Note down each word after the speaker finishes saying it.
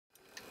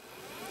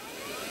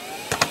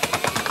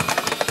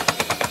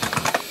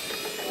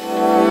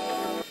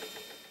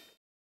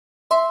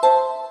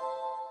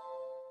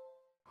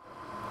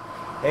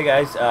Hey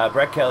guys,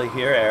 Brett Kelly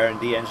here,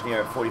 R&D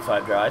engineer at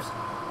 45 Drives.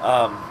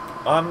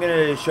 I'm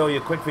going to show you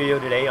a quick video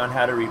today on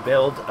how to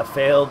rebuild a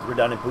failed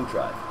redundant boot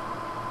drive.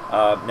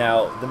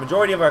 Now, the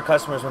majority of our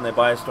customers when they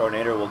buy a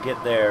Storinator will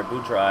get their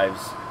boot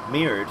drives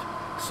mirrored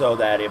so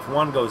that if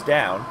one goes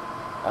down,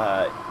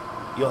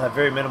 you'll have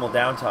very minimal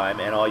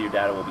downtime and all your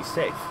data will be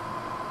safe.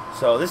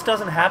 So this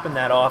doesn't happen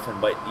that often,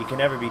 but you can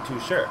never be too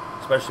sure,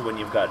 especially when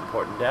you've got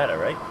important data,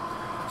 right?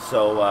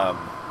 So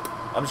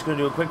I'm just going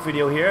to do a quick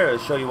video here to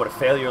show you what a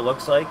failure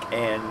looks like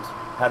and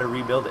how to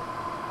rebuild it.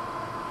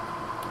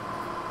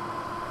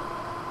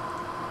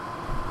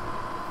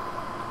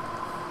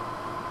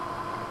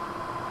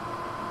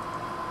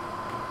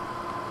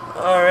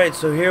 Alright,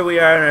 so here we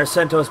are in our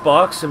CentOS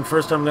box, and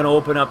first I'm going to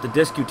open up the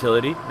disk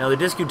utility. Now the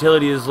disk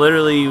utility is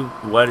literally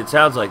what it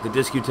sounds like. The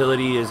disk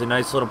utility is a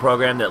nice little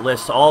program that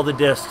lists all the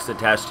disks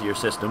attached to your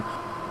system.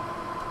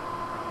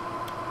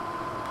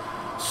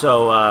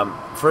 So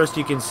first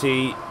you can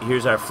see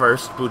here's our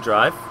first boot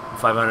drive,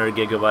 500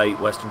 gigabyte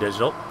Western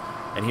Digital,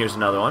 and here's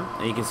another one,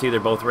 and you can see they're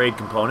both RAID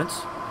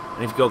components.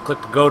 And if you click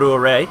go to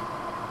array,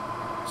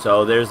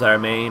 so there's our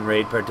main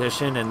RAID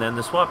partition and then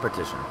the swap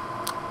partition,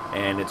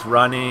 and it's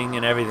running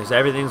and everything, so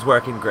everything's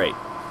working great.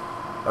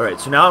 Alright,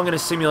 so now I'm going to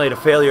simulate a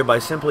failure by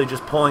simply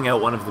just pulling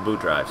out one of the boot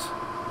drives.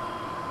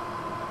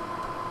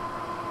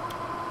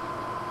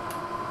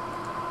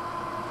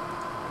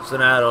 So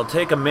now it'll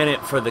take a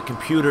minute for the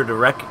computer to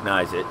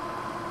recognize it.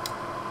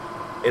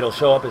 It'll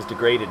show up as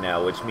degraded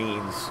now, which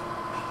means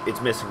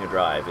it's missing a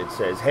drive. It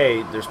says,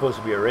 hey, there's supposed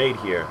to be a RAID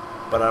here,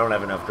 but I don't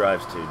have enough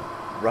drives to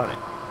run it.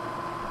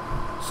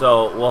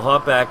 So we'll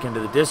hop back into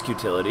the disk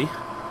utility,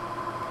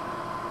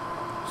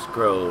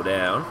 scroll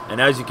down, and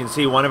as you can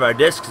see, one of our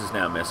disks is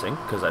now missing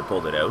because I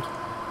pulled it out.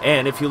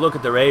 And if you look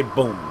at the RAID,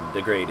 boom,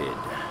 degraded.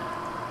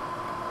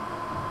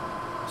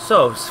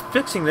 So,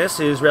 fixing this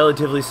is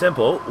relatively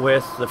simple,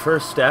 with the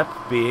first step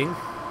being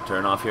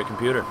turn off your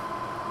computer.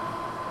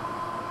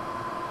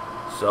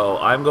 So,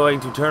 I'm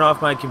going to turn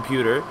off my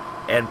computer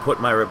and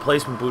put my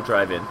replacement boot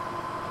drive in.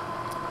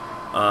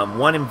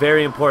 One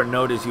very important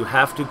note is you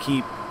have to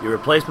keep your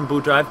replacement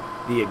boot drive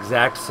the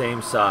exact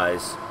same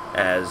size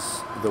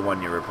as the one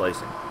you're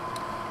replacing.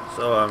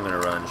 So, I'm going to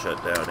run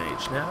shutdown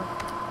H now,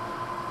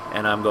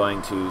 and I'm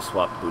going to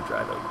swap the boot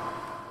drive out.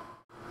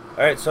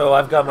 Alright, so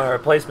I've got my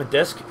replacement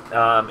disk.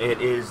 It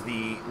is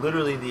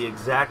literally the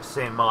exact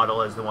same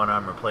model as the one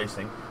I'm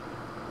replacing.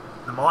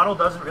 The model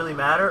doesn't really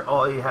matter.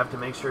 All you have to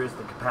make sure is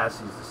the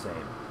capacity is the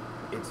same.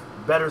 It's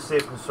better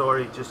safe than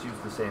sorry. Just use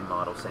the same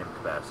model, same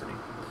capacity.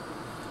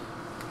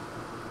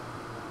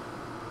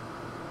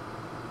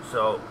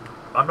 So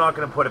I'm not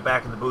going to put it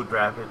back in the boot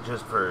bracket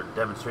just for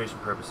demonstration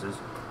purposes,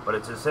 but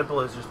it's as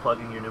simple as just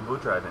plugging your new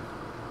boot drive in.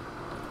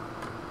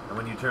 And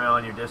when you turn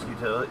on your disk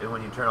utility,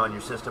 when you turn on your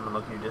system and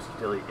look at your disk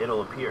utility,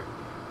 it'll appear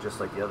just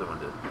like the other one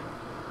did.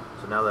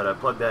 So now that I've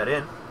plugged that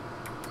in,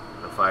 I'm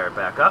going to fire it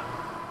back up.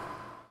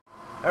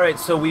 Alright,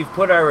 so we've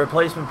put our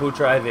replacement boot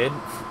drive in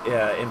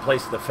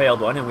place of the failed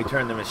one, and we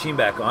turned the machine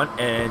back on,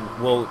 and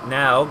we'll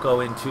now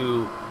go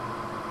into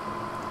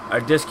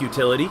our disk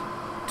utility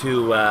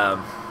to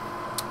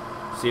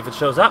see if it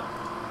shows up.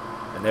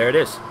 And there it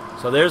is.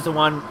 So there's the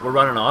one we're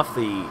running off,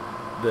 the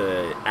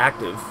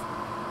active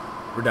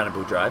redundant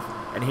boot drive.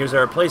 And here's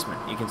our replacement.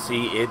 You can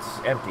see it's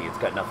empty. It's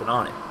got nothing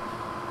on it.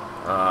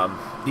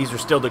 These are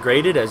still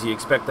degraded, as you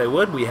expect they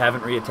would. We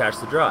haven't reattached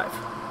the drive.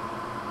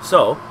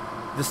 So,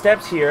 the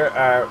steps here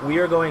are, we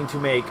are going to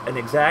make an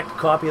exact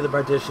copy of the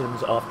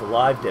partitions off the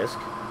live disk,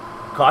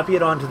 copy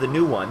it onto the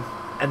new one,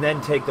 and then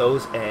take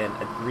those and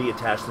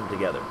reattach them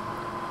together.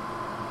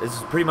 This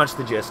is pretty much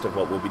the gist of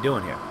what we'll be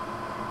doing here.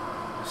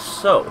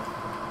 So,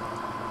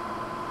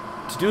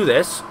 to do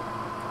this,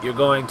 you're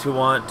going to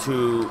want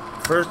to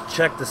first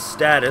check the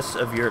status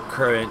of your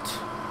current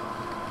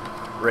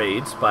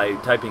RAIDs by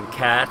typing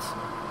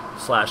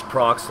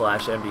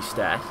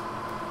cat/proc/mdstat.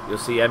 You'll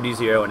see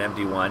MD0 and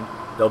MD1.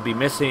 They'll be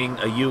missing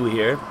a U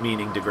here,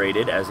 meaning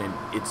degraded, as in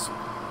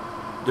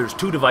there's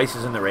two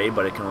devices in the RAID,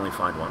 but it can only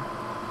find one.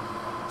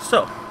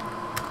 So,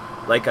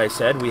 like I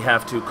said, we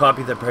have to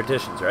copy the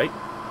partitions, right?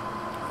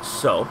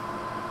 So,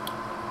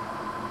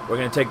 we're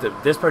going to take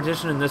this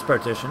partition and this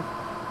partition,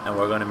 and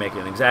we're going to make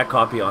an exact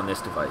copy on this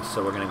device.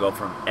 So we're going to go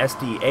from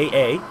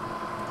SDAA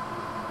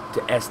to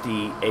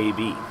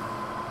SDAB.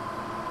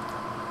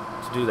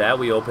 To do that,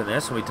 we open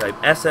this and we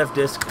type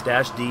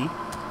sfdisk-d,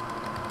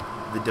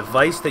 the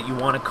device that you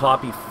want to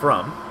copy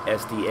from,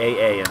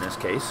 SDAA in this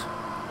case,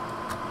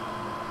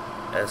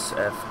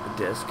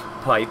 sfdisk,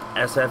 pipe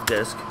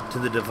sfdisk to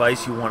the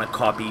device you want to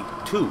copy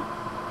to.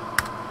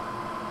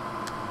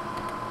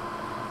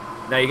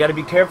 Now you got to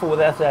be careful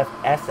with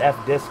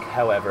sfdisk,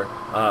 however.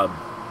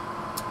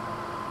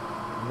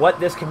 What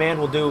this command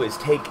will do is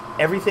take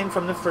everything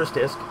from the first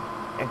disk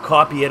and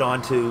copy it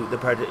onto the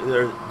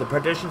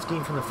partition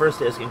scheme from the first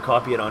disk and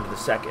copy it onto the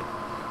second.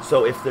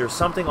 So if there's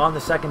something on the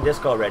second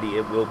disk already,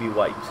 it will be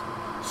wiped.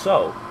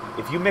 So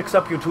if you mix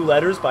up your two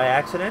letters by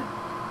accident,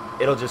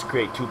 it'll just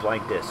create two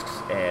blank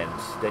disks, and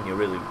then you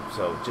really,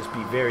 so just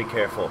be very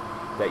careful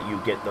that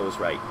you get those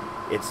right.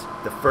 It's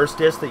the first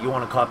disk that you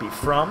want to copy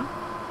from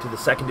to the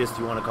second disk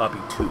you want to copy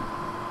to.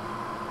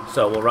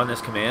 So we'll run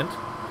this command,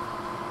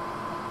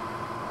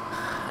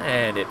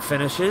 and it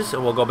finishes,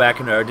 and we'll go back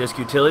into our disk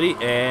utility,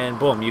 and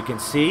boom, you can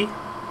see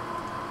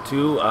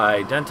two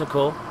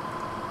identical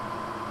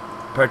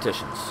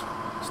partitions.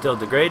 Still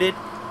degraded,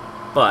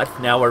 but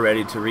now we're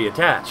ready to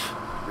reattach.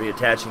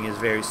 Reattaching is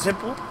very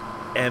simple.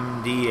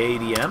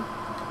 mdadm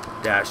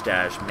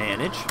 --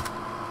 manage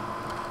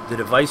the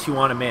device you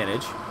want to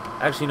manage.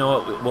 Actually, you know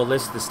what? We'll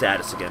list the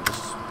status again,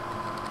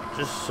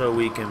 just so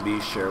we can be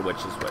sure which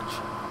is which.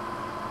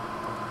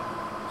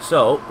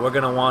 So we're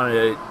going to want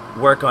to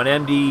work on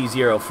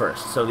MD0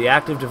 first. So the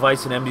active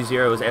device in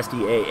MD0 is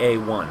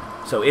SDAA1.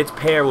 So its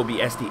pair will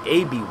be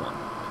SDAB1.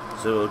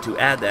 So to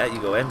add that, you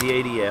go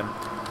mdadm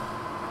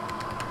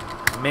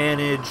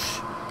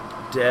manage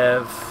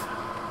dev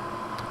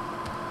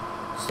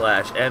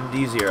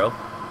 /md0,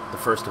 the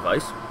first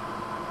device,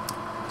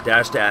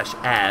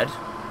 -- add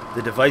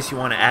the device you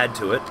want to add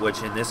to it,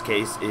 which in this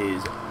case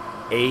is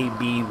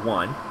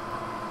AB1,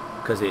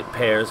 because it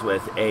pairs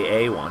with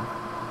AA1.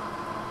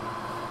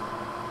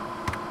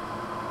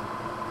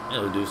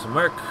 It'll do some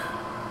work.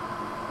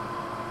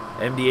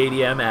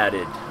 mdadm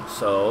added.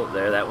 So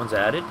there, that one's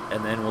added,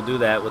 and then we'll do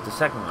that with the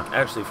second one.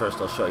 Actually, first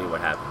I'll show you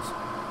what happens.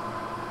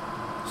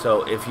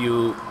 So if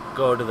you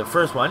go to the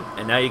first one,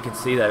 and now you can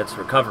see that it's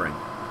recovering.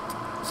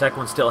 The second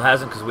one still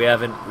hasn't, because we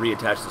haven't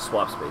reattached the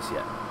swap space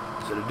yet.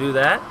 So to do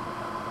that,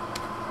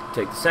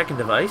 take the second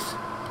device,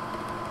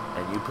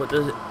 and you put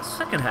the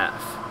second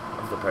half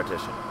of the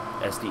partition,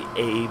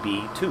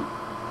 SDAB2.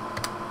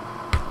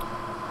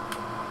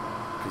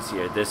 Because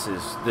here, this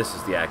is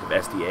the active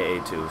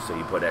SDAA2, so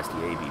you put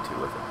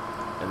SDAB2 with it.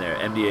 And there,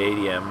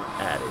 mdadm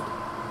added.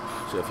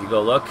 So if you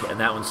go look, and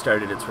that one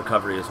started its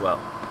recovery as well.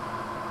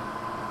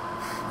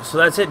 So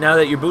that's it. Now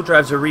that your boot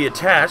drives are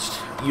reattached,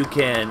 you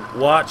can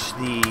watch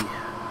the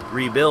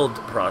rebuild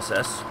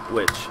process,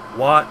 which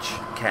watch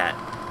cat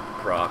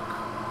proc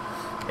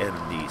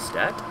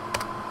mdstat,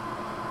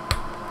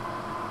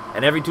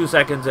 and every 2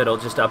 seconds it'll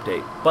just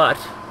update. But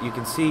you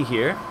can see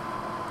here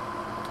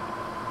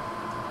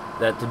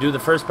that to do the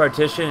first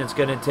partition, it's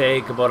going to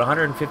take about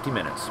 150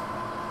 minutes.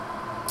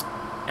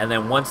 And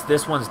then once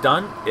this one's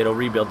done, it'll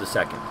rebuild the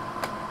second.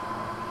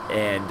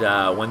 And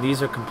when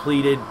these are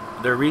completed,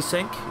 their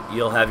resync,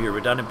 you'll have your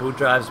redundant boot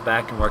drives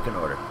back in working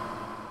order.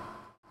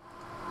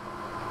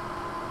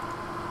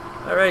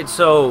 Alright,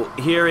 so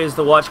here is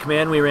the watch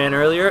command we ran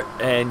earlier,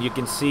 and you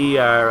can see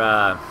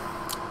our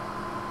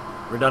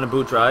redundant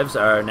boot drives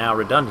are now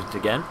redundant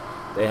again.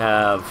 They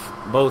have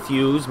both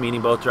U's,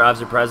 meaning both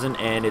drives are present,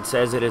 and it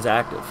says it is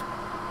active.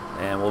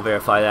 And we'll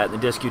verify that in the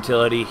disk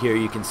utility. Here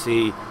you can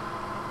see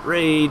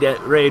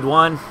RAID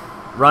 1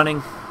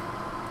 running,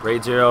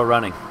 RAID 0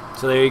 running.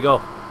 So there you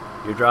go.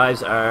 Your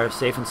drives are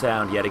safe and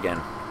sound yet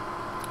again.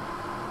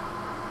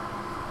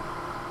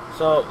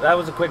 So that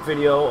was a quick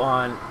video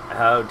on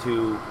how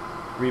to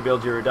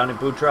rebuild your redundant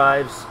boot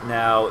drives.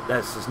 Now,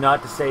 this is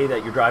not to say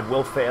that your drive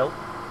will fail.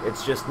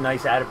 It's just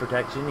nice added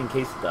protection in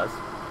case it does.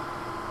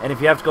 And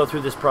if you have to go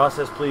through this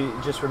process, please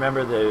just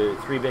remember the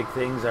three big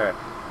things are: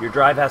 your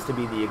drive has to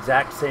be the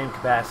exact same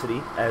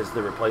capacity as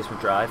the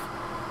replacement drive.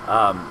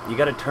 You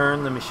got to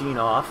turn the machine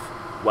off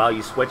while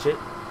you switch it,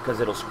 because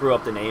it'll screw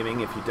up the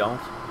naming if you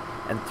don't.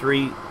 And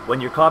 3, when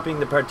you're copying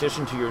the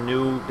partition to your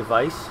new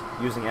device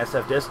using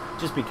SF disk,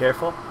 just be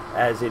careful,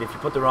 as in if you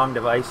put the wrong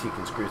device, you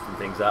can screw some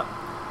things up.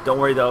 Don't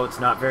worry though, it's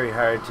not very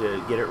hard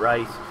to get it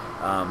right.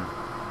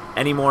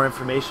 Any more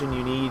information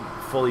you need,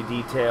 fully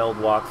detailed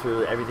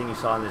walkthrough, everything you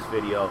saw in this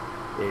video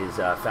is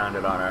found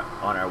on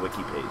our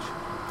wiki page.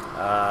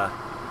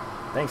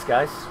 Thanks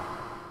guys.